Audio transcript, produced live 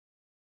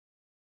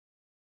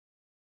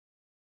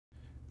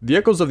The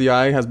Echoes of the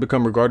Eye has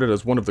become regarded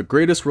as one of the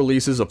greatest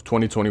releases of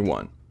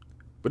 2021.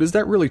 But is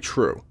that really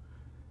true?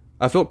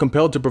 I felt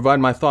compelled to provide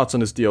my thoughts on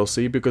this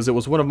DLC because it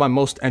was one of my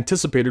most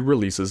anticipated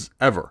releases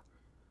ever.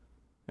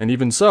 And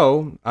even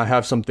so, I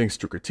have some things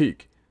to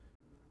critique.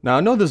 Now,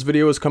 I know this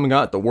video is coming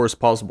out at the worst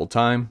possible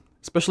time,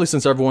 especially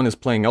since everyone is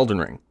playing Elden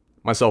Ring,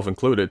 myself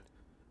included,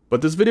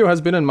 but this video has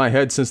been in my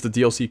head since the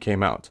DLC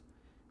came out.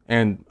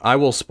 And I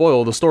will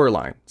spoil the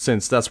storyline,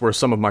 since that's where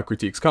some of my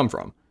critiques come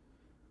from.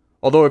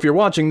 Although if you're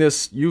watching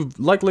this, you've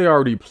likely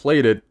already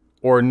played it,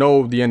 or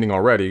know the ending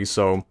already,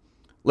 so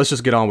let's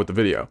just get on with the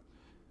video.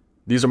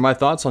 These are my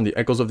thoughts on the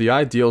Echoes of the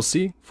Eye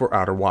DLC for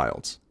Outer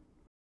Wilds.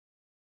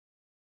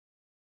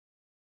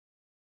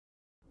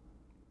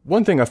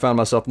 One thing I found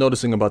myself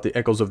noticing about the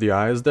Echoes of the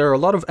Eye is there are a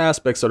lot of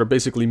aspects that are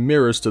basically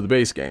mirrors to the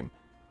base game,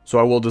 so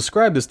I will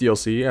describe this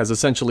DLC as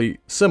essentially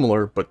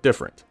similar but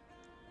different.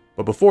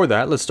 But before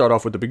that, let's start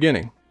off with the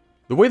beginning.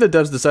 The way the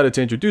devs decided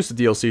to introduce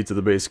the DLC to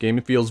the base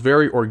game feels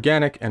very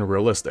organic and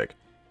realistic.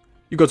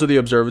 You go to the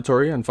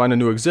observatory and find a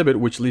new exhibit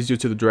which leads you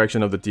to the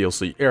direction of the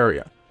DLC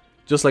area.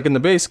 Just like in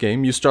the base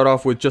game, you start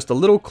off with just a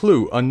little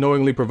clue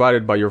unknowingly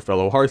provided by your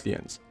fellow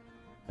Hearthians.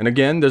 And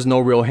again, there's no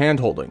real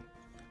hand-holding.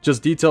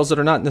 Just details that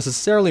are not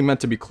necessarily meant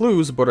to be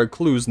clues, but are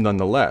clues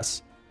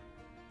nonetheless.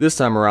 This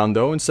time around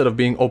though, instead of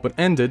being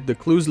open-ended, the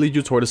clues lead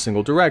you toward a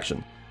single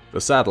direction, the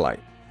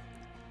satellite.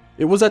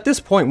 It was at this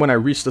point when I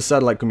reached the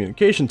satellite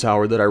communication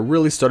tower that I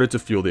really started to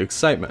feel the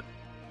excitement.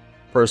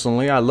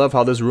 Personally, I love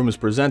how this room is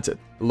presented.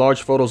 The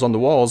large photos on the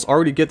walls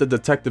already get the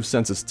detective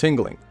senses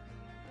tingling.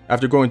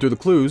 After going through the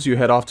clues, you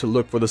head off to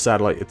look for the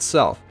satellite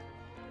itself.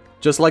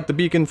 Just like the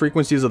beacon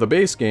frequencies of the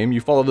base game, you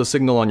follow the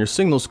signal on your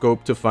signal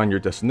scope to find your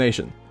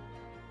destination.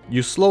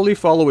 You slowly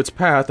follow its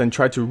path and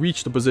try to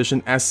reach the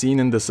position as seen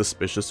in the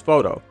suspicious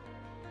photo.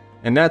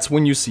 And that's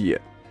when you see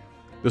it,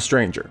 the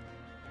stranger.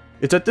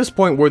 It's at this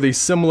point where the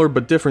similar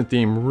but different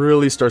theme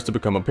really starts to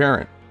become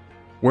apparent.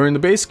 Where in the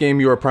base game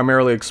you are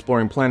primarily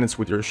exploring planets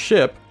with your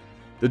ship,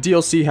 the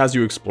DLC has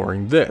you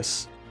exploring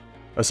this,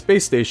 a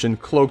space station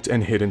cloaked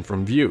and hidden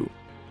from view.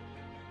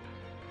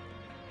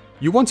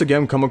 You once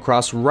again come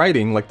across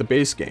writing like the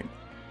base game,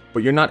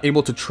 but you're not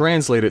able to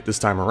translate it this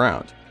time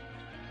around.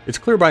 It's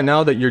clear by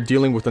now that you're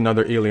dealing with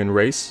another alien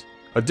race,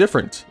 a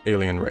different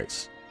alien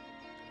race.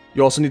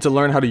 You also need to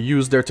learn how to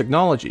use their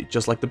technology,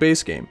 just like the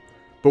base game.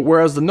 But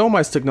whereas the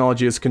Nomai's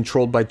technology is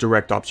controlled by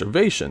direct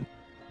observation,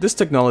 this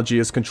technology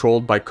is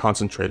controlled by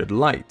concentrated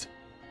light.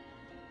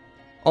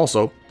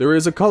 Also, there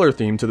is a color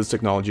theme to this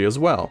technology as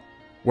well.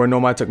 Where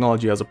Nomai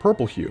technology has a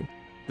purple hue,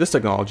 this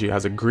technology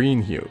has a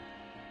green hue.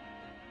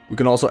 We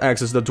can also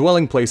access the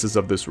dwelling places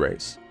of this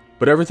race,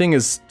 but everything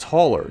is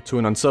taller to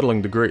an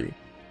unsettling degree.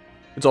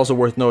 It's also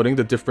worth noting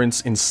the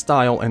difference in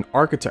style and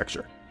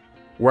architecture.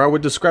 Where I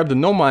would describe the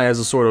Nomai as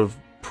a sort of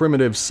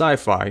primitive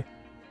sci-fi,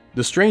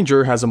 the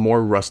stranger has a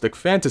more rustic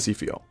fantasy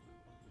feel.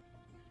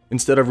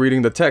 Instead of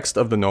reading the text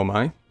of the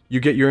Nomai, you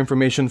get your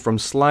information from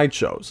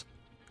slideshows.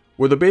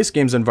 Where the base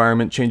game's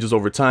environment changes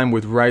over time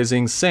with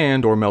rising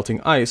sand or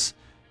melting ice,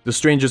 the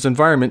stranger's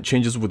environment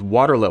changes with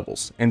water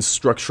levels and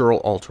structural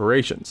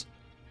alterations.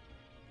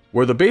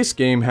 Where the base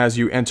game has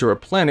you enter a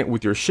planet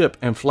with your ship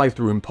and fly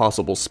through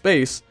impossible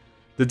space,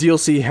 the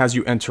DLC has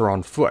you enter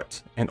on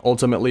foot and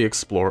ultimately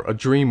explore a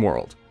dream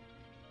world.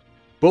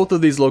 Both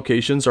of these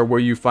locations are where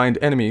you find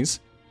enemies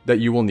that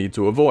you will need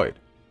to avoid.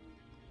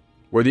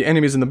 Where the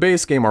enemies in the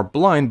base game are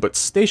blind but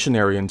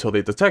stationary until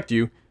they detect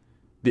you,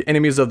 the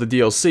enemies of the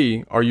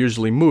DLC are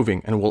usually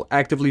moving and will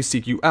actively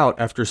seek you out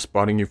after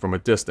spotting you from a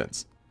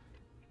distance.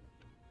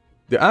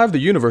 The Eye of the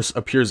Universe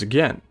appears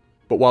again,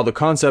 but while the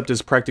concept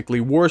is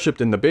practically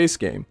worshipped in the base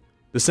game,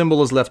 the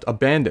symbol is left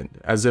abandoned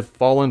as if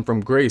fallen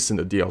from grace in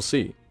the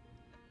DLC.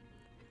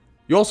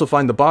 You also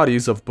find the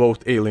bodies of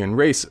both alien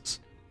races.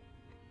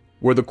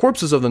 Where the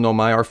corpses of the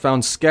Nomai are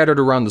found scattered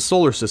around the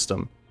solar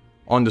system,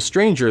 on the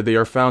stranger they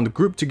are found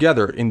grouped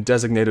together in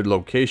designated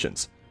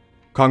locations,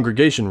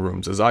 congregation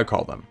rooms as I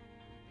call them.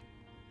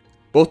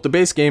 Both the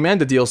base game and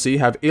the DLC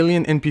have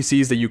alien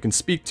NPCs that you can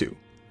speak to,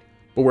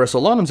 but where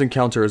Solanum's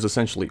encounter is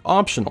essentially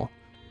optional,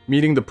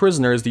 meeting the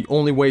prisoner is the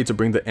only way to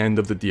bring the end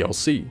of the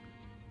DLC.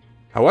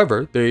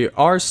 However, they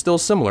are still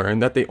similar in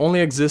that they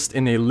only exist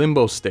in a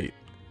limbo state,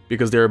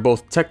 because they are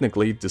both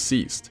technically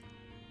deceased.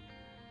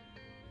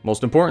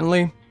 Most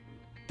importantly,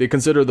 they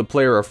consider the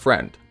player a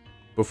friend,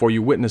 before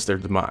you witness their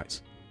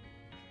demise.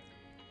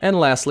 And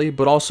lastly,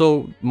 but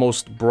also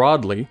most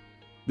broadly,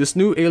 this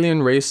new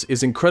alien race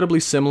is incredibly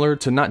similar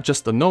to not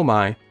just the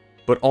Nomai,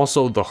 but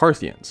also the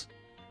Hearthians.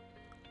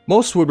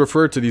 Most would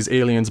refer to these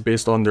aliens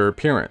based on their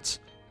appearance,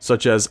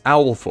 such as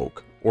owl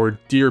folk or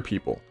deer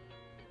people,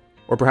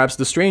 or perhaps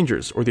the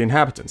strangers or the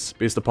inhabitants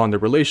based upon their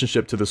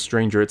relationship to the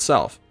stranger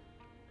itself.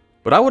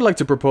 But I would like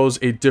to propose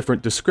a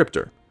different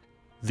descriptor,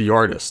 the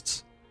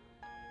artists.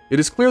 It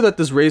is clear that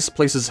this race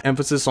places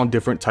emphasis on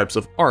different types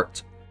of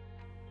art.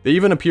 They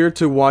even appear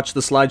to watch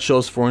the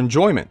slideshows for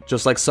enjoyment,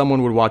 just like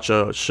someone would watch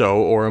a show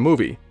or a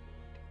movie.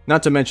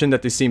 Not to mention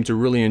that they seem to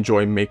really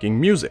enjoy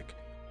making music.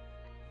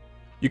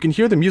 You can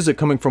hear the music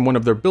coming from one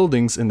of their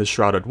buildings in the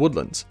Shrouded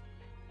Woodlands.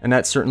 and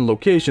at certain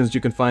locations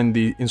you can find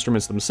the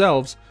instruments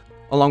themselves,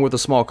 along with a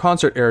small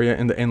concert area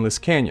in the Endless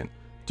Canyon,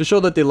 to show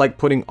that they like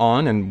putting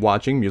on and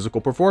watching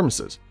musical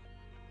performances.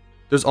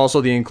 There's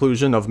also the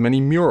inclusion of many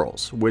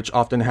murals, which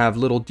often have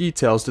little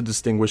details to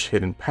distinguish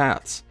hidden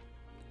paths.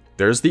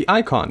 There's the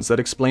icons that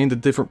explain the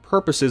different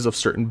purposes of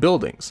certain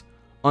buildings,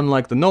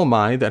 unlike the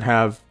nomai that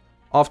have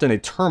often a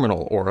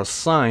terminal or a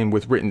sign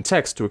with written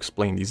text to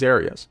explain these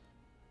areas.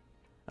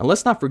 And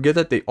let's not forget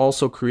that they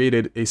also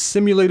created a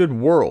simulated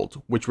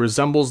world which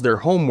resembles their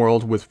home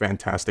world with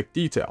fantastic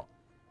detail.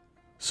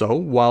 So,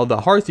 while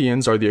the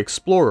Harthians are the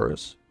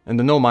explorers and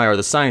the nomai are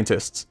the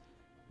scientists,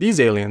 these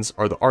aliens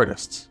are the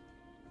artists.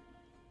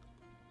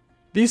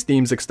 These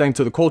themes extend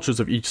to the cultures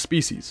of each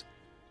species.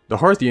 The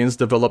Harthians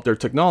developed their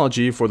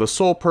technology for the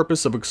sole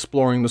purpose of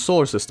exploring the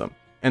solar system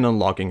and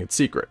unlocking its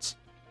secrets.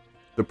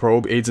 The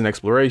probe aids in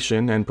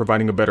exploration and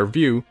providing a better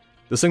view,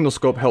 the signal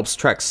scope helps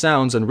track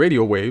sounds and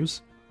radio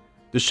waves,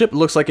 the ship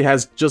looks like it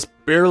has just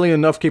barely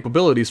enough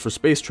capabilities for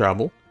space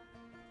travel,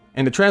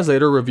 and the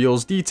translator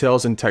reveals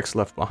details in text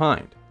left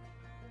behind.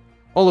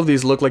 All of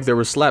these look like they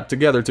were slapped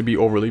together to be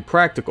overly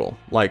practical,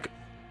 like,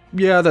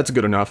 yeah, that's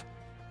good enough.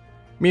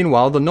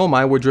 Meanwhile, the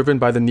nomai were driven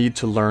by the need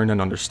to learn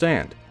and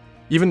understand.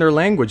 Even their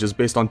language is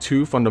based on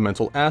two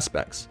fundamental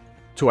aspects: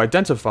 to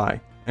identify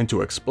and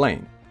to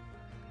explain.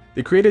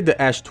 They created the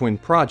Ash Twin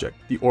Project,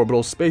 the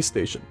orbital space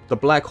station, the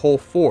Black Hole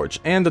Forge,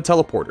 and the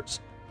teleporters.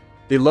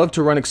 They love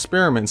to run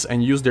experiments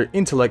and use their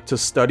intellect to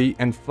study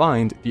and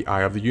find the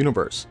eye of the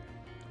universe.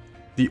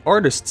 The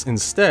artists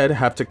instead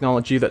have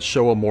technology that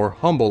show a more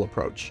humble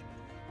approach.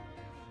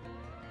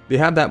 They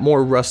have that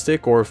more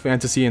rustic or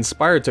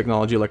fantasy-inspired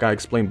technology like I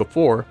explained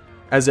before,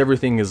 as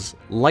everything is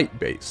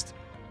light-based.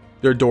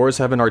 Their doors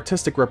have an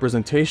artistic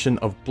representation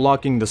of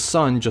blocking the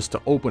sun just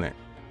to open it.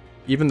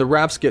 Even the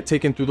rafts get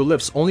taken through the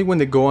lifts only when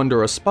they go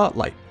under a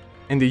spotlight,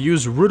 and they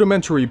use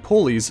rudimentary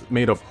pulleys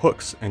made of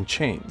hooks and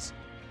chains.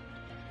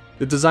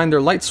 They design their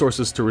light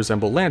sources to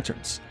resemble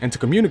lanterns, and to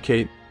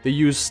communicate, they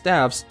use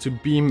staffs to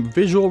beam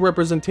visual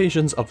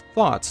representations of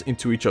thoughts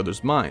into each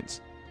other's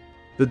minds.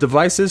 The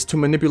devices to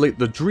manipulate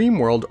the dream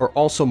world are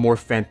also more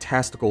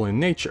fantastical in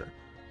nature,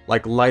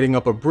 like lighting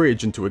up a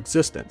bridge into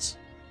existence,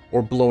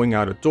 or blowing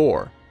out a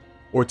door,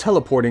 or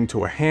teleporting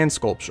to a hand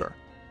sculpture.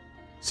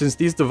 Since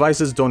these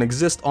devices don't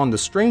exist on the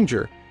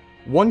stranger,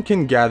 one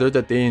can gather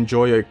that they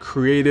enjoy a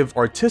creative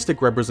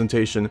artistic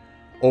representation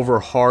over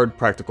hard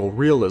practical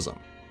realism.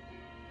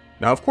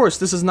 Now of course,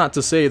 this is not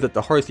to say that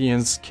the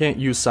Harthians can't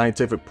use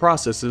scientific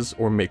processes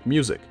or make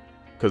music,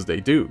 because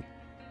they do.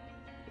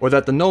 Or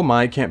that the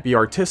nomai can't be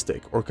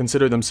artistic or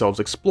consider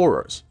themselves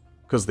explorers,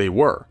 because they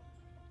were.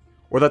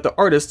 Or that the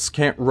artists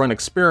can't run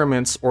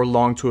experiments or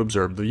long to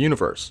observe the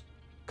universe,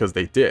 because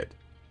they did.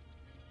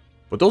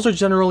 But those are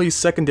generally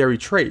secondary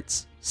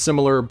traits,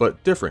 similar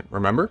but different,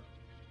 remember?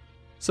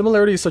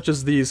 Similarities such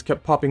as these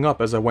kept popping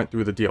up as I went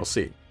through the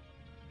DLC.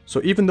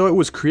 So even though it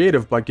was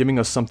creative by giving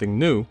us something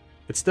new,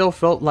 it still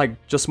felt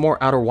like just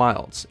more Outer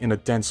Wilds in a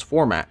dense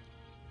format.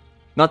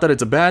 Not that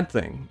it's a bad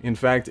thing, in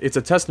fact, it's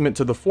a testament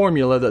to the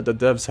formula that the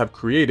devs have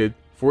created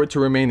for it to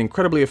remain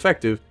incredibly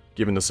effective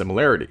given the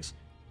similarities.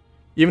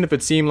 Even if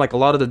it seemed like a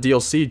lot of the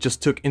DLC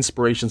just took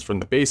inspirations from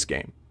the base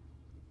game.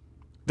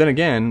 Then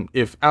again,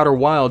 if Outer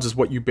Wilds is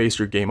what you base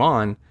your game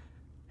on,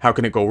 how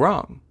can it go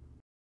wrong?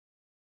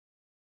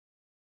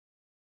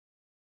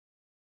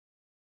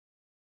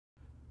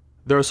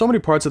 There are so many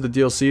parts of the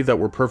DLC that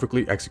were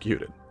perfectly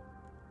executed.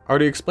 I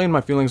already explained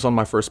my feelings on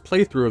my first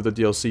playthrough of the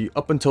DLC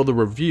up until the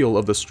reveal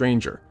of the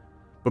stranger,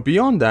 but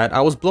beyond that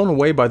I was blown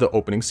away by the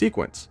opening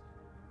sequence.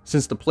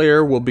 Since the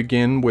player will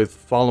begin with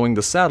following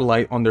the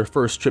satellite on their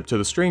first trip to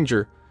the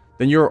stranger,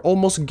 then you are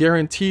almost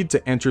guaranteed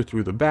to enter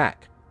through the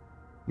back,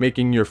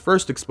 making your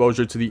first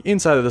exposure to the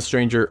inside of the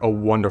stranger a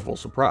wonderful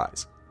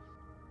surprise.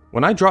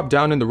 When I dropped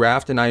down in the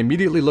raft and I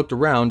immediately looked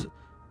around,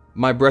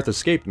 my breath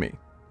escaped me.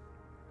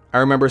 I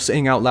remember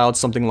saying out loud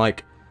something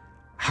like,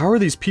 "How are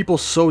these people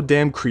so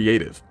damn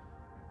creative?"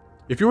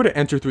 If you were to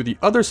enter through the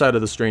other side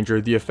of the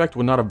stranger, the effect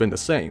would not have been the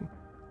same.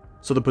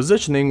 So the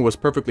positioning was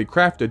perfectly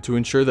crafted to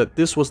ensure that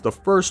this was the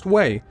first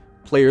way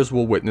players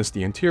will witness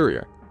the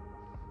interior.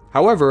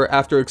 However,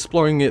 after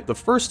exploring it the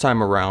first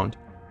time around,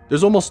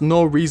 there's almost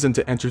no reason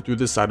to enter through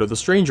this side of the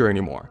stranger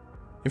anymore.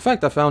 In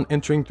fact, I found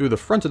entering through the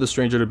front of the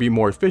stranger to be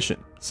more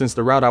efficient, since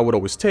the route I would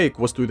always take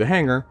was through the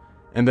hangar,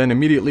 and then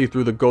immediately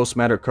through the ghost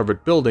matter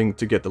covered building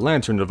to get the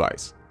lantern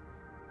device.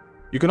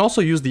 You can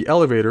also use the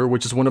elevator,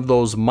 which is one of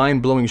those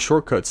mind-blowing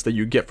shortcuts that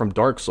you get from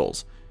Dark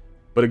Souls.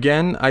 But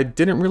again, I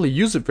didn't really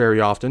use it very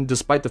often,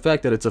 despite the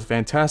fact that it's a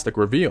fantastic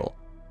reveal.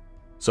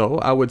 So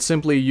I would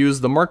simply use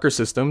the marker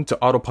system to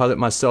autopilot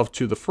myself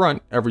to the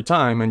front every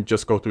time and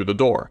just go through the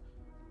door.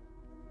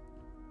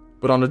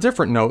 But on a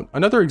different note,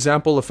 another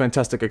example of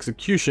fantastic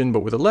execution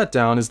but with a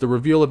letdown is the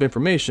reveal of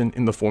information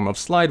in the form of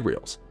slide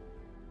reels.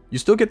 You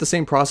still get the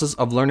same process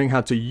of learning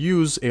how to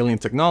use alien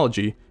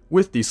technology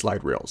with these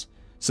slide reels,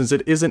 since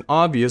it isn't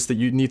obvious that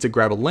you need to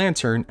grab a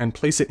lantern and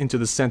place it into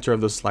the center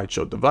of the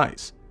slideshow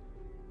device.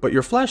 But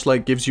your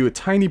flashlight gives you a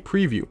tiny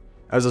preview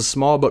as a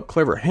small but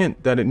clever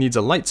hint that it needs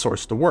a light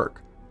source to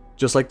work,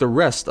 just like the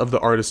rest of the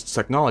artist's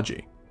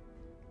technology.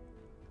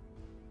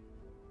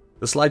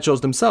 The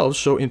slideshows themselves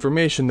show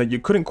information that you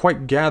couldn't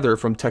quite gather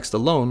from text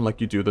alone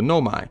like you do the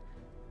Nomai,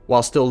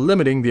 while still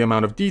limiting the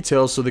amount of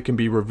details so they can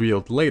be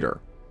revealed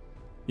later.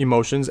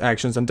 Emotions,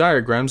 actions, and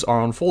diagrams are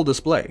on full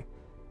display,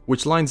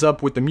 which lines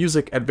up with the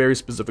music at very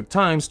specific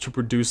times to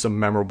produce a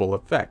memorable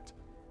effect.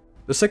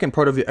 The second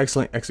part of the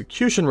excellent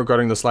execution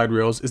regarding the slide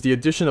reels is the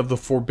addition of the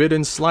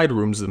forbidden slide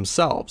rooms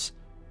themselves.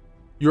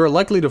 You are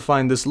likely to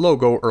find this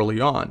logo early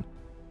on,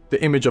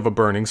 the image of a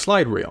burning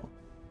slide reel.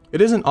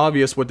 It isn't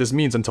obvious what this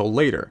means until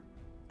later,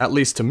 at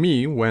least to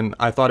me when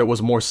I thought it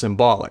was more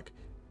symbolic,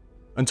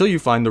 until you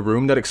find the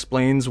room that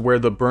explains where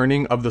the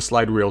burning of the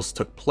slide reels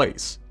took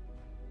place.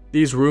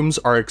 These rooms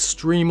are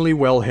extremely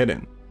well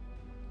hidden,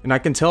 and I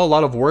can tell a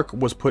lot of work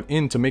was put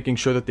into making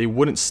sure that they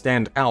wouldn't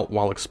stand out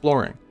while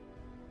exploring.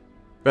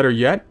 Better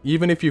yet,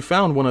 even if you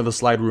found one of the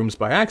slide rooms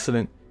by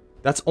accident,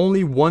 that's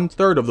only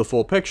 1/3 of the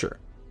full picture,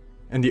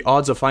 and the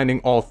odds of finding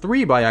all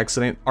 3 by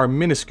accident are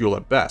minuscule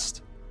at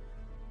best.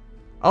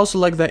 I also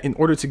like that in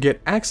order to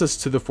get access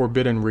to the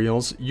forbidden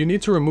reels, you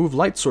need to remove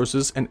light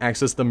sources and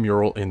access the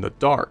mural in the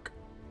dark.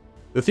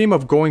 The theme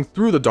of going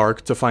through the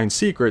dark to find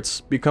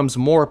secrets becomes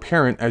more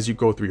apparent as you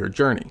go through your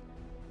journey.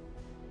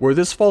 Where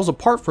this falls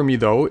apart for me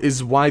though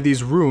is why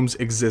these rooms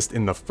exist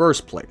in the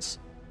first place.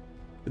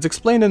 It's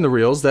explained in the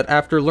reels that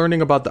after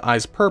learning about the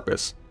eye's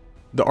purpose,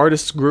 the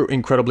artists grew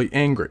incredibly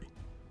angry.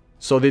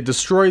 So they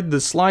destroyed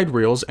the slide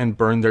reels and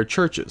burned their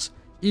churches,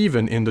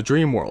 even in the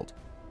dream world.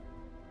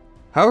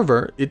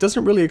 However, it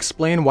doesn't really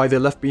explain why they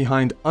left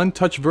behind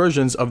untouched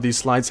versions of these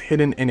slides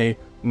hidden in a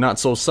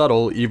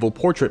not-so-subtle evil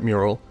portrait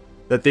mural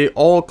that they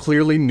all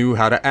clearly knew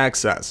how to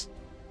access.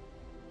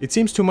 It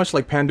seems too much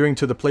like pandering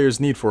to the player's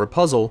need for a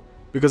puzzle,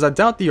 because I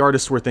doubt the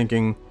artists were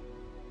thinking,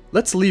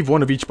 let's leave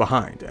one of each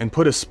behind and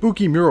put a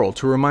spooky mural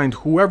to remind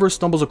whoever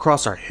stumbles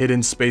across our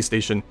hidden space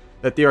station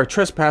that they are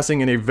trespassing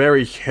in a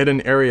very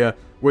hidden area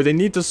where they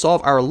need to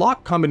solve our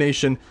lock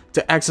combination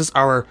to access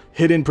our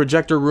hidden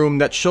projector room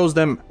that shows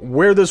them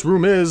where this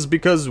room is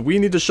because we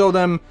need to show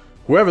them,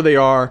 whoever they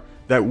are,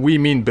 that we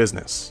mean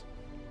business.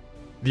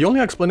 The only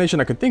explanation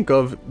I could think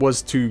of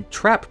was to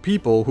trap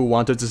people who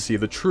wanted to see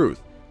the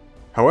truth.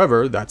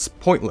 However, that's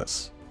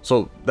pointless,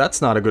 so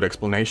that's not a good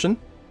explanation.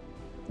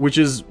 Which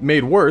is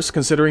made worse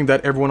considering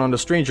that everyone on the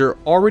Stranger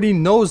already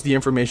knows the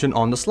information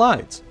on the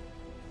slides.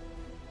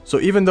 So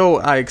even though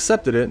I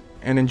accepted it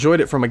and enjoyed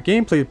it from a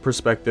gameplay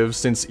perspective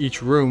since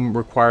each room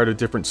required a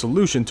different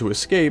solution to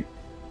escape,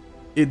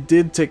 it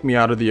did take me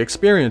out of the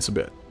experience a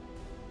bit.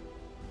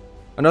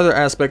 Another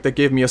aspect that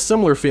gave me a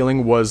similar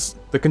feeling was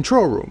the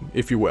control room,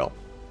 if you will.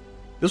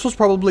 This was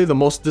probably the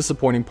most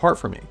disappointing part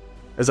for me,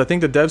 as I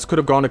think the devs could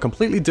have gone a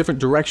completely different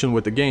direction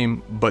with the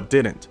game, but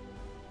didn't.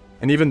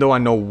 And even though I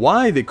know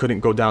why they couldn't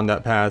go down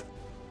that path,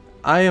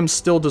 I am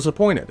still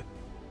disappointed.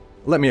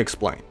 Let me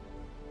explain.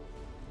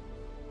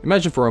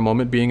 Imagine for a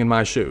moment being in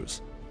my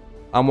shoes.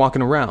 I'm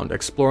walking around,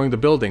 exploring the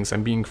buildings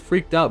and being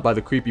freaked out by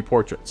the creepy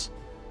portraits.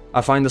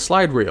 I find the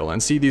slide reel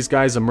and see these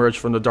guys emerge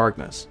from the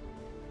darkness.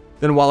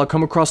 Then while I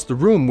come across the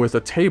room with a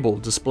table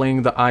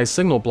displaying the eye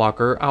signal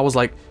blocker, I was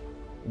like,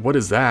 what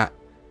is that?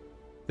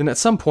 Then at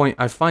some point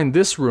I find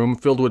this room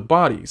filled with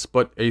bodies,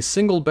 but a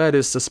single bed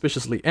is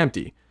suspiciously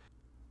empty.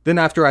 Then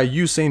after I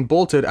Usain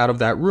bolted out of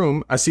that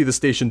room, I see the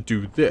station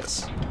do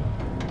this.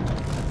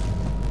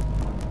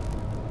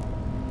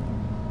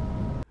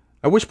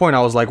 At which point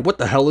I was like, what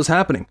the hell is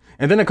happening?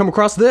 And then I come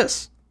across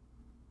this.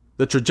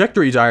 The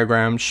trajectory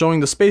diagram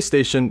showing the space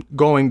station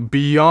going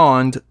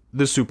beyond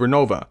the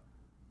supernova.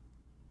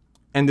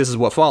 And this is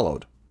what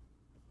followed.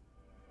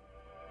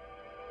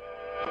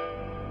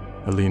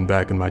 I lean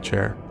back in my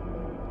chair.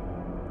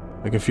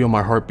 I can feel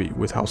my heartbeat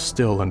with how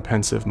still and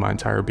pensive my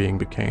entire being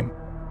became.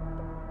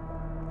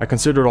 I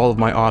considered all of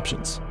my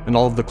options and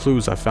all of the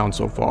clues I've found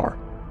so far.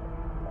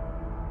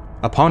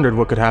 I pondered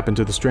what could happen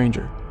to the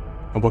Stranger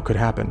and what could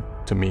happen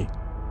to me.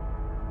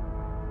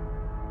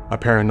 My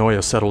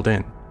paranoia settled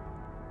in,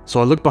 so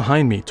I looked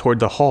behind me toward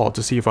the hall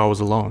to see if I was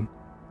alone.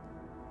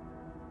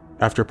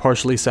 After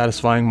partially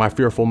satisfying my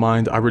fearful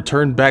mind, I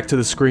returned back to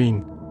the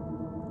screen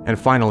and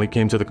finally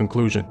came to the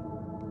conclusion.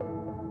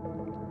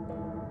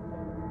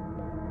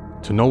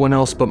 To no one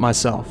else but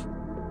myself,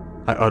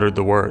 I uttered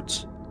the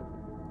words.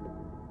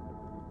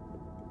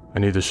 I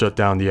need to shut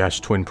down the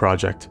Ash Twin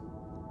project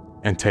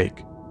and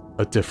take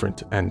a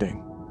different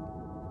ending.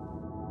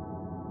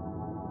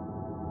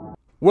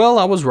 Well,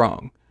 I was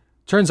wrong.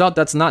 Turns out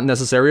that's not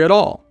necessary at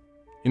all.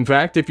 In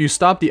fact, if you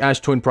stop the Ash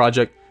Twin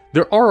project,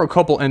 there are a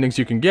couple endings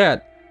you can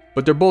get,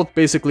 but they're both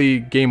basically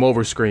game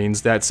over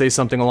screens that say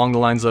something along the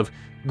lines of,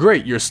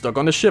 "Great, you're stuck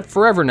on the ship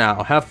forever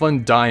now, have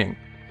fun dying."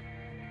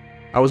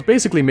 I was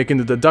basically making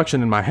the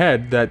deduction in my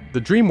head that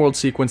the dream world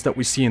sequence that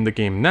we see in the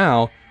game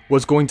now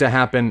was going to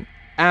happen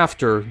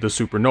after the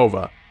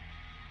supernova.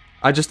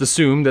 I just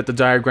assumed that the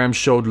diagram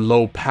showed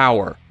low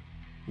power,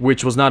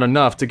 which was not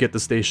enough to get the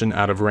station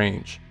out of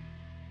range.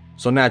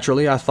 So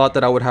naturally, I thought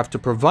that I would have to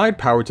provide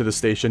power to the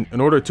station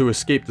in order to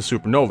escape the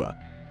supernova.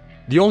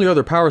 The only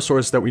other power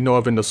source that we know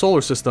of in the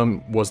solar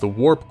system was the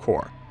warp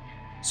core.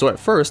 So at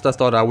first I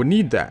thought I would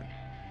need that.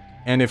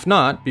 And if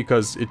not,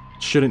 because it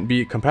shouldn't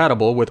be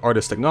compatible with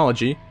Artist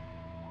technology,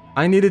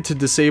 I needed to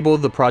disable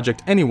the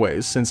project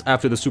anyways, since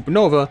after the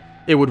supernova,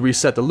 it would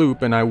reset the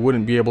loop and I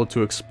wouldn't be able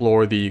to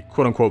explore the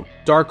quote-unquote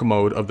dark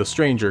mode of the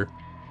Stranger,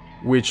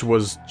 which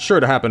was sure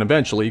to happen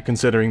eventually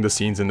considering the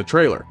scenes in the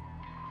trailer.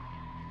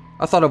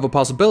 I thought of a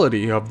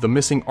possibility of the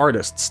missing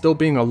artist still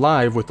being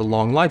alive with a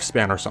long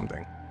lifespan or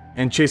something,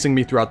 and chasing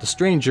me throughout the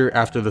Stranger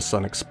after the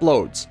sun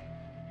explodes.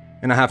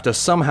 And I have to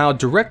somehow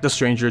direct the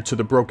Stranger to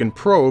the broken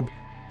probe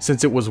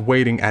since it was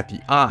waiting at the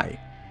eye.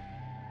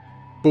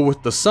 But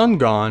with the sun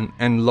gone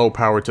and low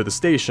power to the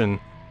station,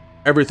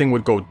 everything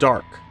would go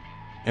dark,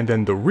 and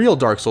then the real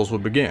Dark Souls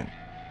would begin.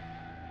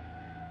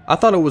 I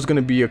thought it was going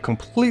to be a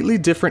completely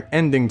different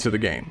ending to the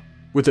game,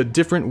 with a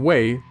different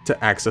way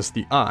to access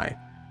the eye.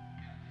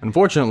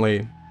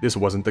 Unfortunately, this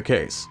wasn't the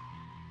case.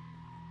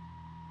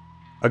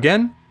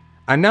 Again,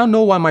 I now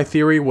know why my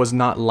theory was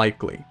not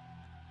likely,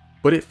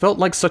 but it felt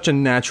like such a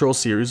natural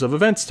series of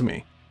events to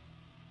me.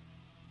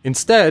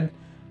 Instead,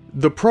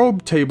 the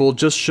probe table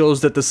just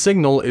shows that the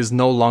signal is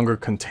no longer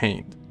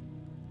contained.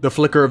 The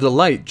flicker of the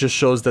light just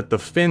shows that the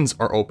fins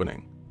are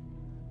opening.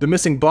 The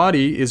missing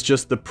body is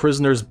just the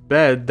prisoner's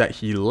bed that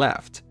he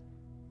left.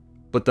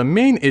 But the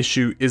main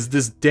issue is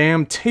this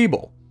damn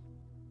table.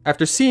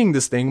 After seeing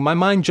this thing, my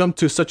mind jumped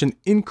to such an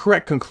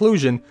incorrect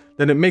conclusion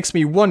that it makes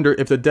me wonder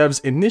if the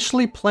devs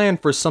initially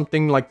planned for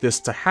something like this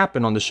to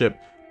happen on the ship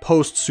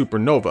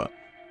post-supernova,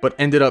 but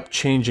ended up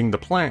changing the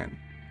plan.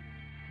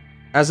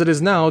 As it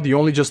is now, the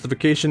only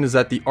justification is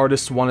that the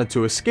artists wanted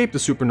to escape the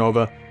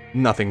supernova,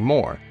 nothing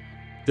more.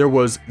 There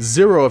was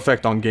zero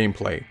effect on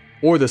gameplay,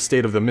 or the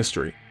state of the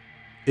mystery.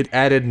 It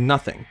added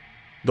nothing.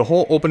 The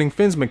whole opening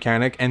fins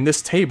mechanic and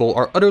this table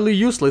are utterly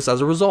useless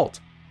as a result.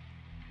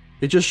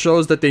 It just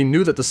shows that they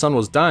knew that the sun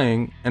was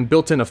dying and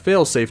built in a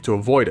failsafe to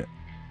avoid it.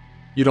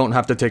 You don't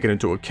have to take it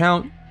into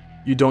account,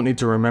 you don't need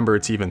to remember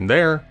it's even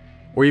there,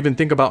 or even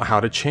think about how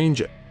to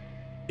change it.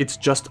 It's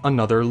just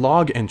another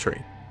log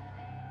entry.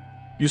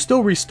 You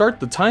still restart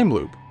the time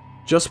loop,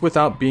 just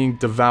without being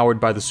devoured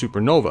by the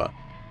supernova.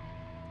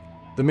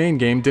 The main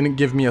game didn't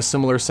give me a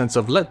similar sense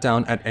of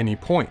letdown at any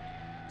point,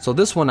 so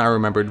this one I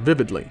remembered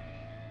vividly.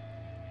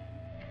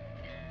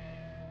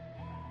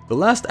 The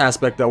last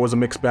aspect that was a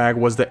mixed bag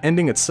was the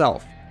ending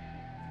itself.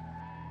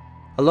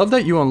 I love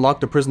that you unlock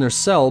the prisoner's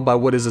cell by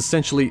what is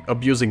essentially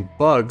abusing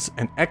bugs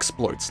and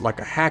exploits like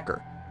a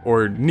hacker,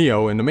 or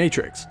Neo in the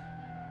Matrix.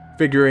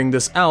 Figuring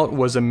this out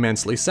was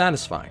immensely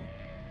satisfying,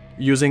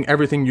 using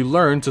everything you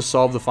learned to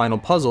solve the final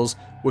puzzles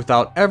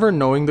without ever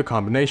knowing the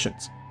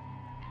combinations.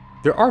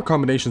 There are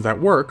combinations that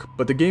work,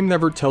 but the game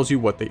never tells you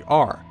what they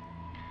are.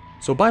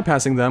 So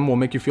bypassing them will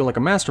make you feel like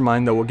a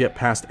mastermind that will get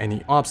past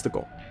any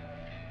obstacle.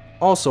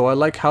 Also, I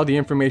like how the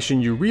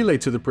information you relay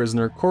to the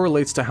prisoner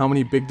correlates to how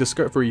many big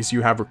discoveries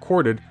you have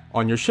recorded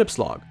on your ship's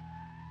log.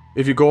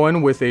 If you go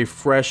in with a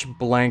fresh,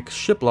 blank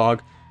ship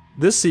log,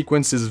 this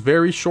sequence is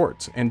very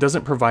short and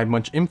doesn't provide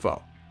much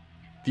info.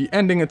 The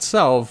ending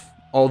itself,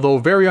 although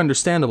very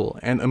understandable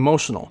and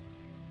emotional,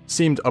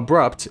 seemed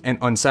abrupt and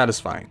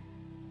unsatisfying.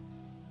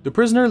 The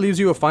prisoner leaves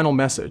you a final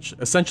message,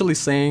 essentially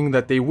saying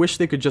that they wish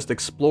they could just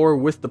explore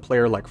with the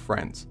player like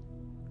friends.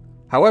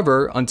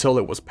 However, until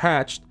it was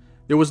patched,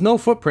 there was no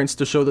footprints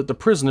to show that the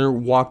prisoner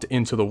walked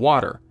into the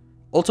water,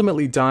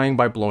 ultimately dying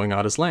by blowing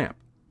out his lamp.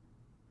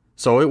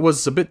 So it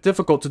was a bit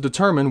difficult to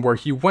determine where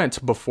he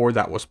went before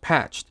that was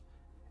patched.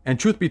 And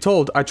truth be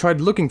told, I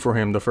tried looking for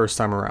him the first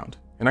time around,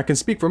 and I can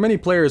speak for many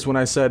players when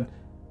I said,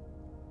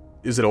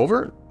 "Is it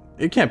over?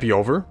 It can't be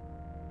over.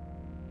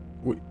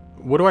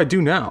 What do I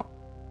do now?"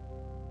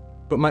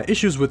 But my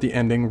issues with the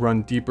ending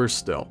run deeper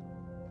still.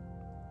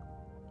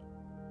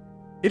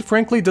 It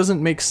frankly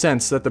doesn't make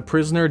sense that the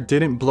prisoner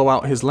didn't blow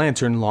out his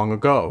lantern long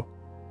ago.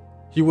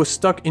 He was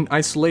stuck in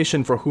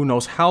isolation for who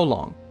knows how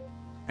long,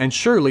 and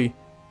surely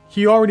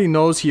he already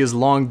knows he is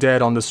long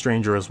dead on the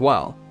Stranger as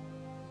well.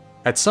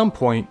 At some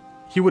point,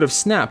 he would have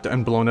snapped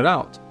and blown it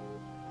out.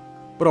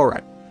 But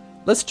alright,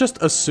 let's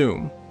just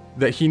assume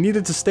that he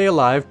needed to stay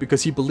alive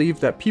because he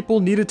believed that people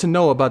needed to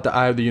know about the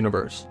Eye of the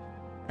Universe,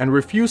 and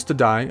refused to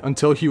die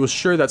until he was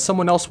sure that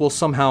someone else will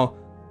somehow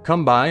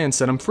come by and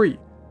set him free,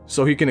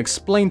 so he can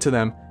explain to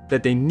them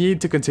that they need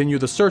to continue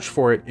the search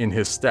for it in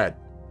his stead.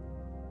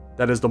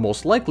 That is the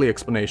most likely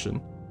explanation.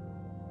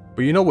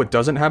 But you know what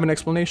doesn't have an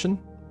explanation?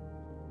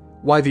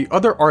 Why the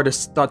other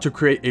artists thought to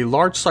create a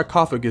large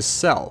sarcophagus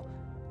cell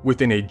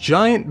within a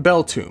giant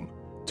bell tomb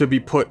to be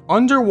put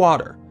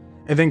underwater,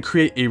 and then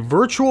create a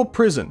virtual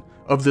prison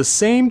of the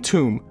same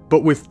tomb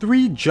but with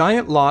 3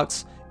 giant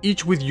locks,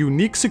 each with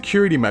unique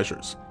security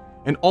measures,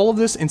 and all of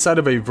this inside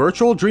of a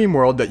virtual dream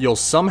world that you'll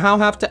somehow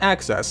have to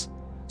access,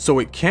 so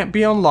it can't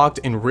be unlocked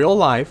in real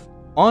life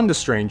on the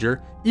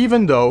Stranger,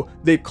 even though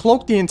they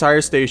cloaked the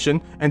entire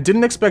station and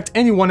didn't expect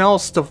anyone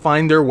else to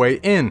find their way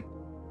in.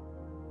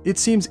 It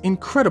seems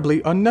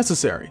incredibly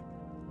unnecessary.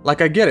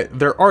 Like, I get it,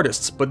 they're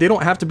artists, but they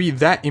don't have to be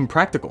that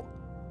impractical.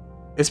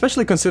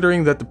 especially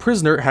considering that the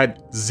prisoner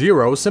had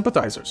 0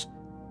 sympathizers,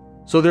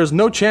 so there's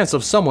no chance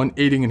of someone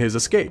aiding in his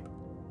escape.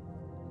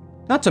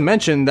 Not to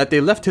mention that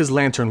they left his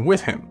lantern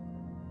with him,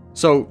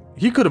 so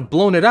he could have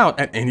blown it out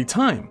at any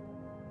time.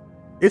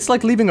 It's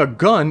like leaving a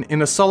gun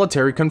in a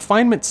solitary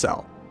confinement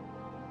cell.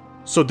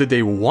 So did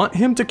they want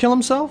him to kill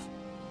himself?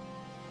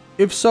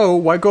 If so,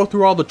 why go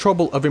through all the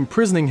trouble of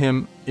imprisoning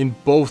him in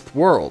both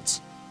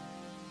worlds?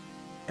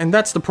 And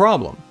that's the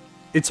problem.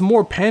 It's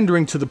more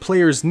pandering to the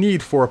player's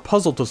need for a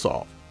puzzle to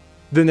solve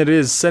than it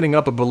is setting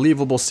up a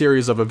believable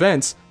series of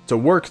events to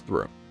work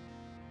through.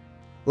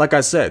 Like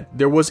I said,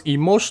 there was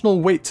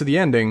emotional weight to the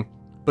ending,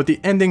 but the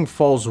ending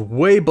falls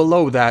way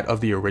below that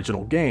of the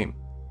original game.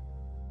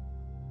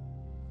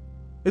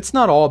 It's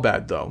not all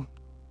bad though.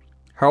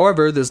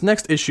 However, this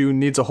next issue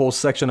needs a whole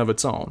section of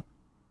its own.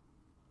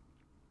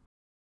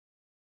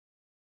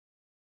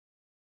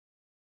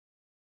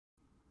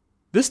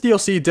 This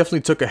DLC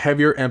definitely took a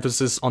heavier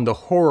emphasis on the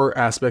horror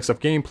aspects of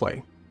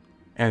gameplay,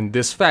 and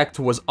this fact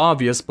was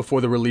obvious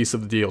before the release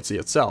of the DLC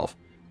itself.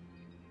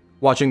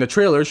 Watching the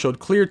trailer showed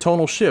clear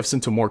tonal shifts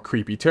into more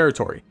creepy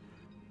territory.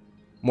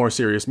 More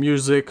serious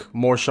music,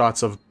 more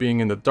shots of being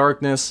in the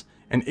darkness,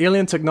 and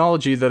alien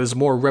technology that is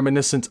more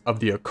reminiscent of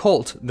the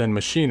occult than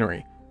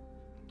machinery.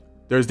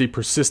 There's the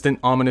persistent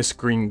ominous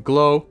green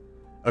glow,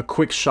 a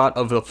quick shot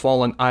of the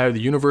fallen Eye of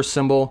the Universe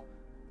symbol.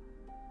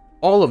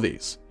 All of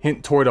these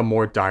hint toward a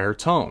more dire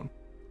tone.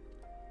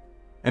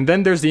 And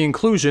then there's the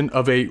inclusion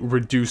of a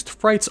reduced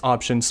frights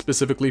option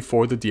specifically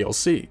for the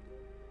DLC,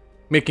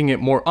 making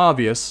it more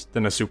obvious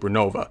than a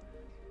supernova.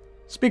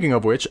 Speaking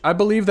of which, I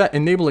believe that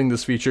enabling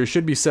this feature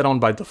should be set on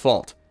by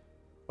default,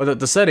 or that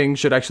the setting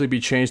should actually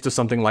be changed to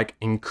something like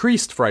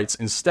increased frights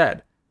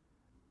instead.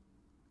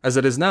 As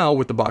it is now,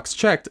 with the box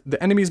checked,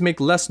 the enemies make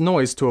less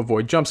noise to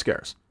avoid jump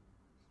scares.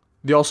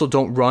 They also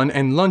don't run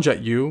and lunge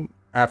at you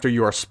after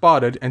you are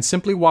spotted and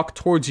simply walk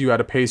towards you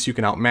at a pace you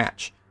can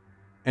outmatch,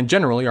 and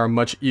generally are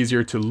much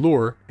easier to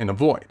lure and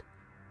avoid.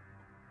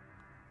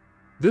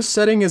 This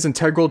setting is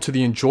integral to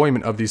the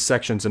enjoyment of these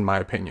sections in my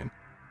opinion.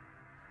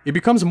 It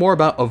becomes more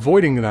about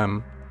avoiding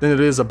them than it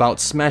is about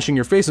smashing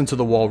your face into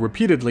the wall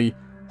repeatedly,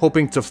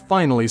 hoping to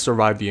finally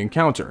survive the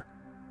encounter.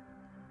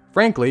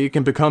 Frankly, it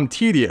can become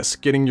tedious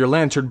getting your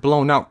lantern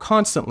blown out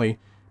constantly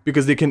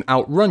because they can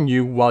outrun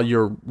you while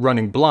you're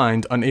running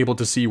blind, unable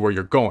to see where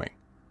you're going.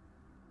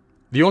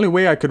 The only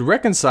way I could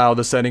reconcile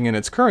the setting in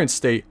its current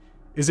state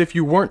is if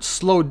you weren't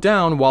slowed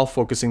down while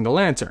focusing the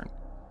lantern.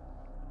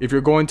 If you're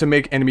going to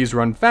make enemies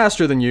run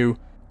faster than you,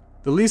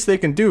 the least they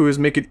can do is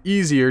make it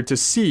easier to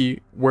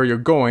see where you're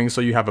going so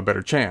you have a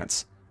better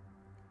chance.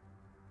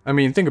 I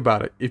mean, think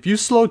about it. If you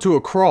slow to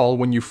a crawl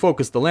when you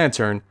focus the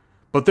lantern,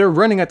 but they're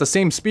running at the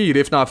same speed,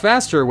 if not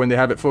faster, when they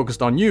have it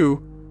focused on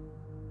you,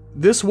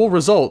 this will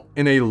result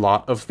in a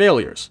lot of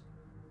failures.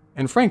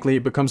 And frankly,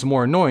 it becomes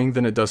more annoying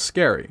than it does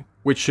scary,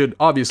 which should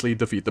obviously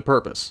defeat the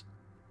purpose.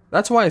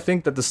 That's why I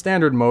think that the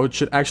standard mode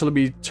should actually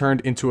be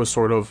turned into a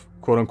sort of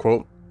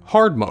quote-unquote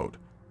hard mode.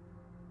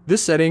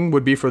 This setting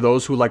would be for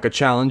those who like a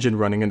challenge in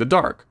running in the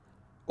dark,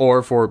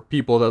 or for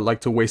people that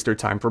like to waste their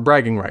time for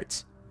bragging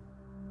rights.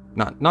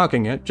 Not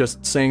knocking it,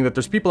 just saying that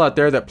there's people out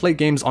there that play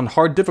games on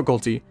hard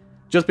difficulty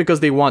just because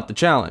they want the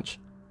challenge,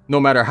 no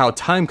matter how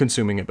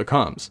time-consuming it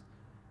becomes.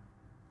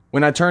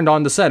 When I turned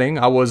on the setting,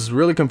 I was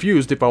really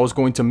confused if I was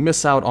going to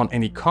miss out on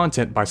any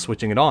content by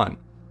switching it on,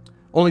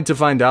 only to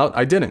find out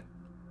I didn't.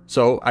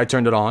 So I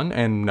turned it on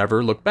and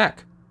never looked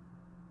back.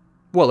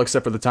 Well,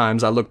 except for the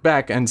times I look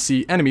back and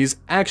see enemies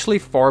actually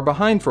far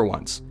behind for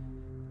once,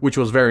 which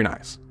was very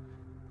nice.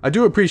 I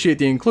do appreciate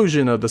the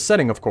inclusion of the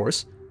setting, of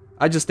course.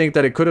 I just think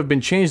that it could have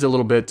been changed a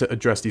little bit to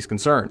address these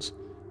concerns.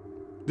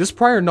 This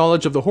prior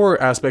knowledge of the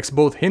horror aspects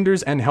both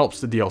hinders and helps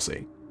the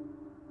DLC.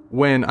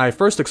 When I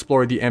first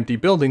explored the empty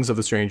buildings of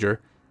the stranger,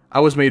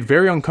 I was made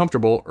very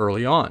uncomfortable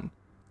early on.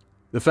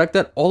 The fact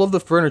that all of the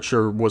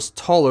furniture was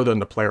taller than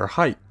the player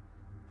height,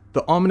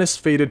 the ominous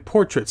faded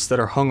portraits that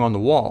are hung on the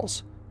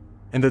walls,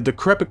 and the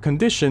decrepit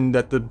condition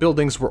that the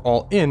buildings were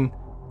all in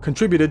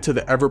contributed to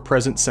the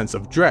ever-present sense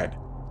of dread,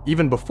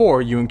 even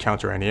before you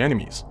encounter any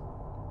enemies.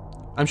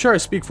 I'm sure I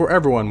speak for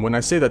everyone when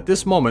I say that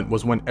this moment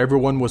was when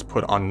everyone was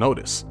put on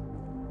notice,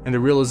 and the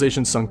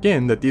realization sunk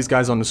in that these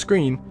guys on the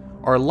screen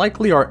are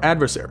likely our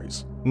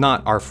adversaries,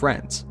 not our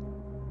friends.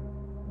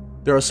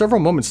 There are several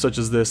moments such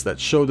as this that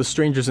show the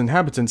stranger's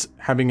inhabitants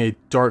having a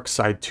dark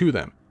side to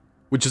them,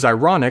 which is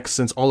ironic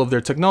since all of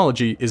their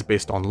technology is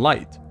based on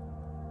light.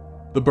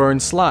 The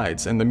burned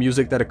slides and the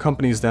music that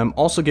accompanies them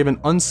also give an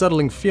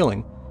unsettling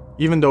feeling,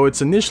 even though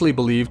it's initially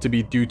believed to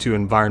be due to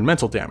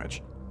environmental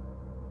damage.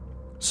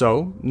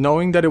 So,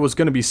 knowing that it was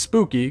going to be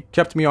spooky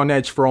kept me on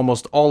edge for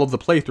almost all of the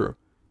playthrough,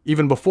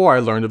 even before I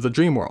learned of the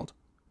dream world.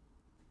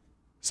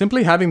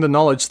 Simply having the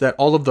knowledge that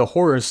all of the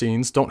horror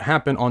scenes don't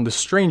happen on the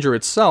stranger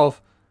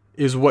itself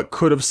is what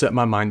could have set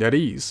my mind at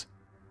ease.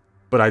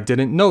 But I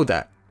didn't know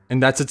that,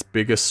 and that's its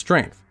biggest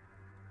strength.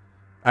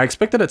 I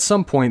expected at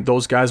some point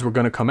those guys were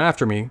going to come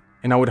after me,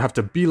 and I would have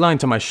to beeline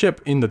to my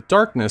ship in the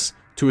darkness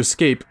to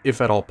escape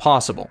if at all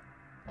possible.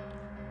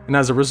 And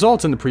as a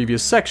result in the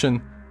previous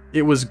section,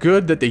 It was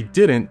good that they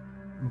didn't,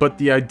 but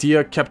the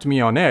idea kept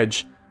me on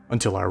edge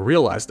until I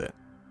realized it.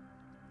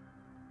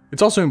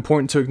 It's also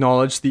important to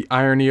acknowledge the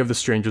irony of the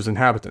Stranger's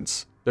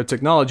inhabitants. Their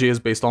technology is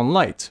based on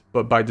light,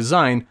 but by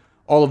design,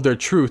 all of their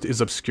truth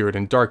is obscured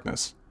in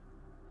darkness.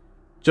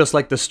 Just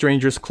like the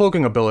Stranger's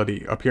cloaking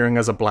ability appearing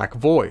as a black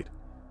void,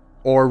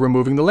 or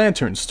removing the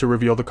lanterns to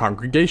reveal the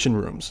congregation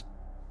rooms,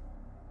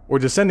 or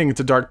descending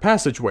into dark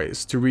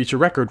passageways to reach a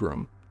record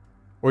room,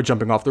 or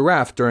jumping off the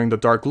raft during the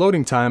dark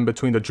loading time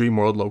between the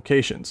Dreamworld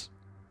locations,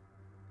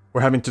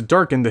 or having to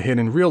darken the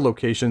hidden real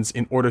locations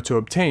in order to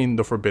obtain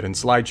the forbidden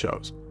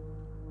slideshows.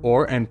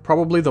 Or, and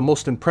probably the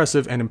most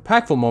impressive and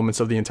impactful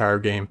moments of the entire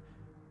game,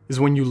 is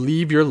when you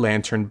leave your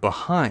lantern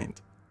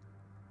behind.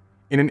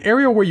 In an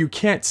area where you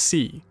can't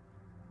see,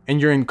 and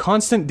you're in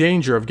constant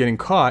danger of getting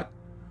caught,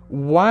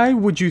 why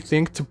would you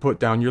think to put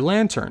down your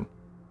lantern?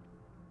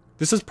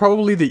 This is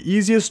probably the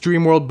easiest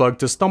Dreamworld bug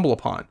to stumble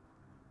upon,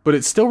 but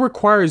it still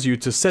requires you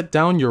to set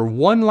down your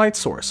one light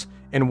source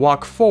and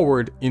walk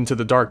forward into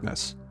the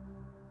darkness.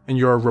 And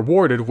you are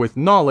rewarded with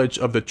knowledge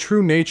of the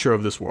true nature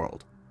of this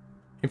world.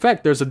 In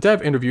fact, there's a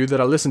dev interview that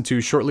I listened to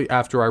shortly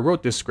after I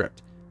wrote this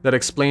script that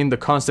explained the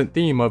constant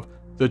theme of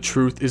the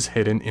truth is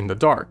hidden in the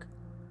dark,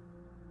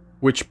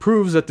 which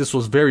proves that this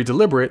was very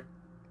deliberate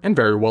and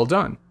very well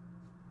done.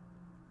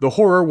 The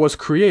horror was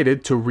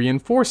created to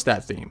reinforce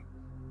that theme.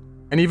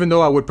 And even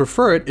though I would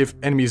prefer it if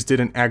enemies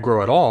didn't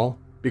aggro at all,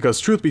 because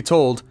truth be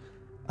told,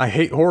 I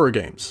hate horror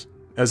games,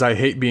 as I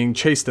hate being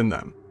chased in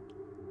them.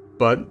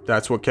 But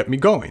that's what kept me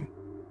going.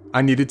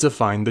 I needed to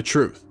find the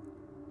truth,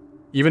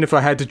 even if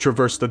I had to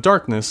traverse the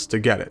darkness to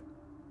get it.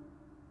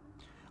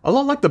 A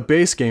lot like the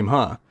base game,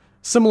 huh?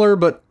 Similar,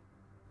 but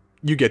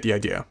you get the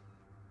idea.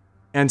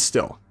 And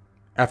still,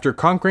 after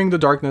conquering the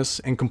darkness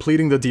and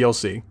completing the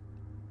DLC,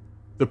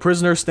 the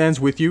prisoner stands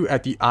with you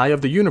at the eye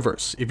of the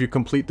universe if you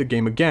complete the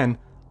game again,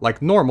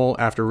 like normal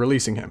after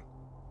releasing him.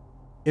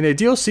 In a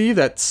DLC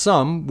that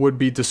some would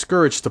be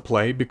discouraged to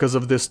play because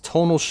of this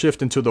tonal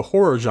shift into the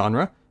horror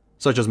genre,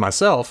 such as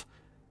myself,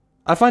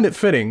 I find it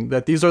fitting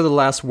that these are the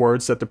last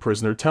words that the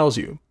prisoner tells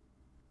you.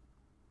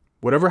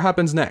 Whatever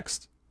happens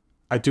next,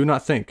 I do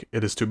not think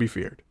it is to be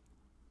feared.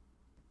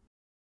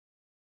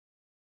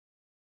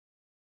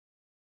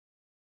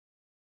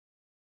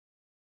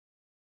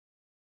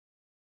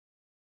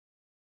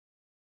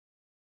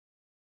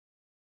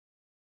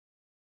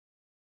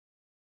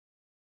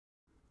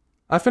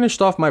 I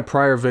finished off my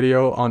prior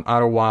video on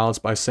Outer Wilds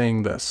by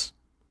saying this.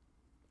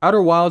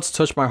 Outer Wilds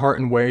touched my heart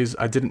in ways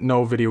I didn't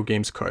know video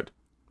games could.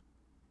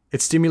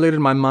 It stimulated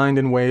my mind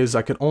in ways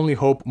I can only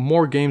hope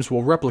more games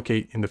will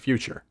replicate in the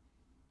future.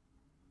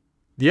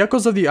 The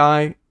Echoes of the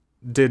Eye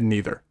did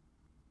neither.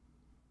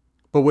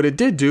 But what it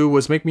did do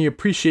was make me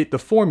appreciate the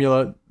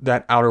formula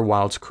that Outer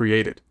Wilds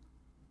created.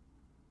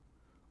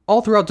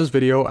 All throughout this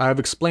video, I have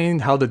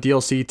explained how the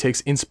DLC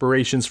takes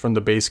inspirations from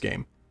the base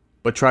game,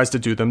 but tries to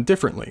do them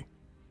differently.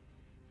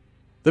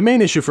 The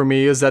main issue for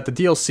me is that the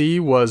DLC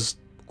was,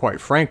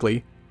 quite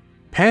frankly,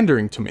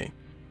 pandering to me.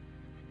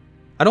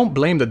 I don't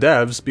blame the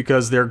devs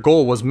because their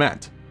goal was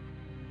met.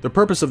 The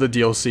purpose of the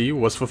DLC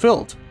was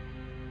fulfilled,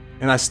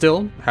 and I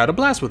still had a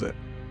blast with it.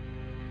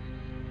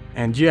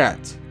 And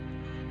yet,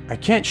 I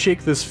can't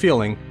shake this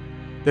feeling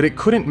that it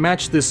couldn't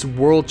match this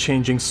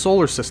world-changing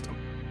solar system,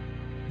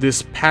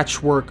 this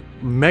patchwork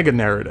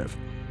mega-narrative,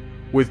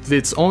 with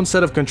its own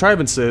set of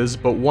contrivances,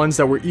 but ones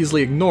that were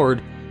easily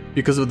ignored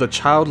because of the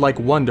childlike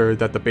wonder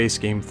that the base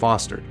game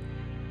fostered.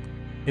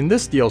 In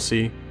this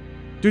DLC,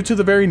 due to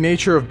the very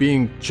nature of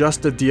being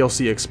just a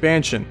DLC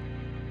expansion,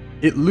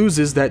 it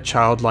loses that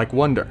childlike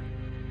wonder.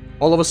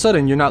 All of a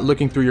sudden, you're not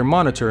looking through your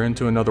monitor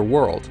into another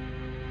world.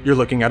 You're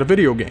looking at a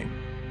video game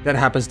that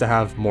happens to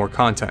have more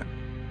content.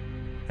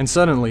 And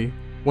suddenly,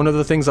 one of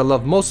the things I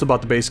loved most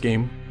about the base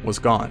game was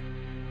gone.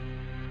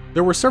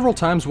 There were several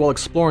times while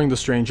exploring the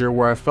Stranger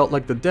where I felt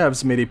like the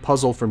devs made a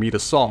puzzle for me to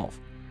solve.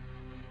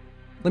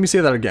 Let me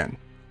say that again.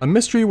 A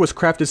mystery was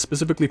crafted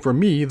specifically for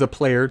me, the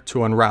player,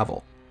 to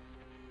unravel.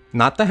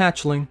 Not the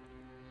hatchling,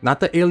 not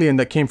the alien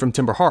that came from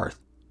Timber Hearth.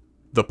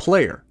 The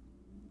player.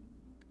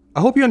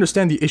 I hope you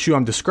understand the issue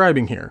I'm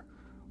describing here.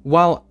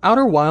 While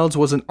Outer Wilds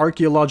was an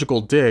archaeological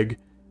dig,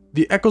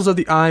 the Echoes of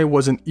the Eye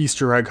was an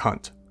Easter egg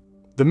hunt.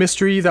 The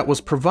mystery that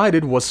was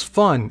provided was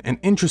fun and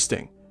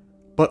interesting,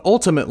 but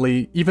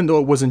ultimately, even though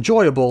it was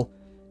enjoyable,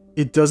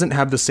 it doesn't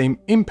have the same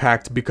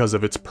impact because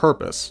of its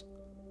purpose.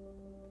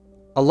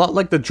 A lot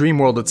like the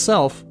Dreamworld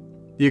itself,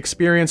 the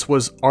experience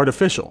was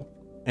artificial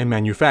and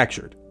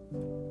manufactured,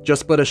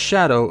 just but a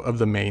shadow of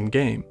the main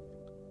game.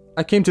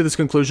 I came to this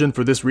conclusion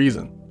for this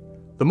reason.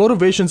 The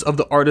motivations of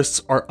the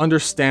artists are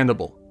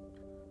understandable,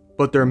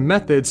 but their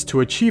methods to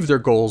achieve their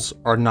goals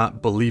are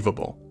not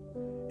believable.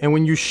 And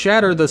when you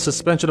shatter the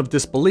suspension of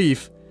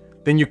disbelief,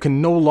 then you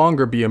can no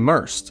longer be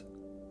immersed.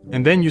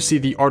 And then you see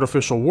the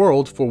artificial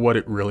world for what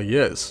it really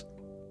is.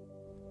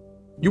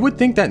 You would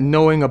think that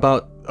knowing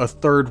about a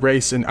third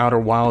race in Outer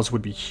Wilds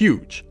would be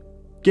huge,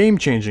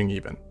 game-changing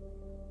even.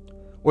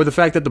 Or the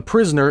fact that the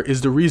prisoner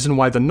is the reason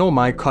why the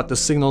Nomai caught the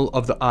signal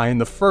of the eye in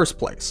the first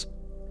place.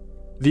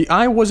 The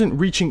eye wasn't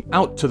reaching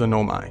out to the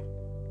Nomai.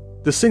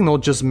 The signal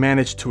just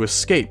managed to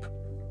escape,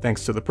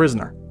 thanks to the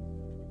prisoner.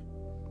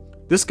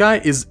 This guy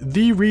is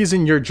the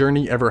reason your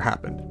journey ever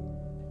happened.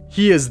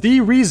 He is the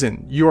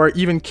reason you are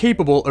even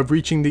capable of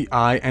reaching the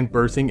eye and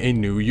birthing a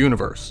new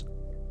universe.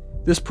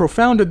 This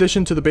profound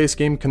addition to the base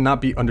game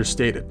cannot be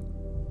understated.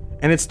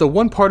 And it's the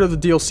one part of the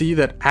DLC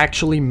that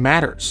actually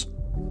matters.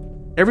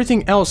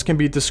 Everything else can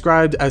be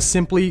described as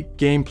simply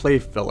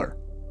gameplay filler.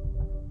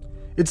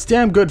 It's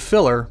damn good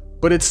filler,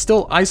 but it's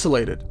still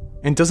isolated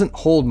and doesn't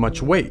hold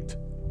much weight.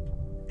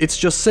 It's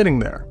just sitting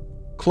there,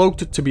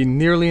 cloaked to be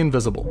nearly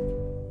invisible.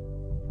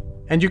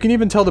 And you can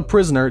even tell the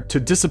prisoner to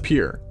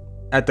disappear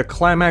at the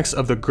climax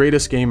of the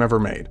greatest game ever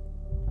made.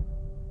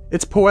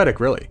 It's poetic,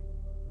 really.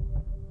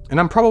 And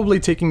I'm probably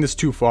taking this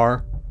too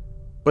far,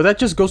 but that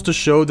just goes to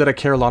show that I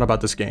care a lot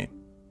about this game.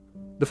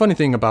 The funny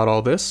thing about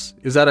all this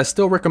is that I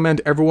still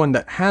recommend everyone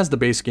that has the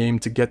base game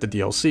to get the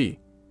DLC.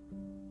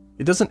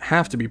 It doesn't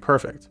have to be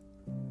perfect.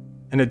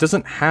 And it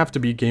doesn't have to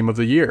be Game of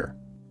the Year.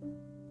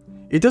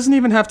 It doesn't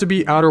even have to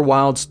be Outer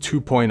Wilds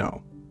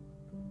 2.0.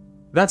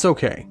 That's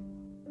okay.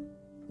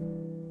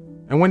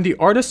 And when the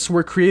artists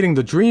were creating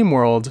the dream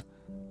world,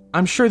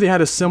 I'm sure they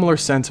had a similar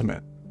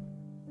sentiment.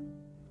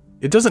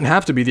 It doesn't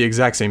have to be the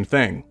exact same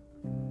thing,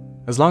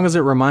 as long as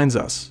it reminds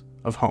us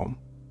of home.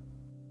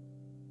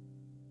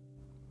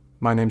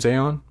 My name's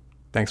Aeon.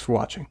 Thanks for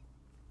watching.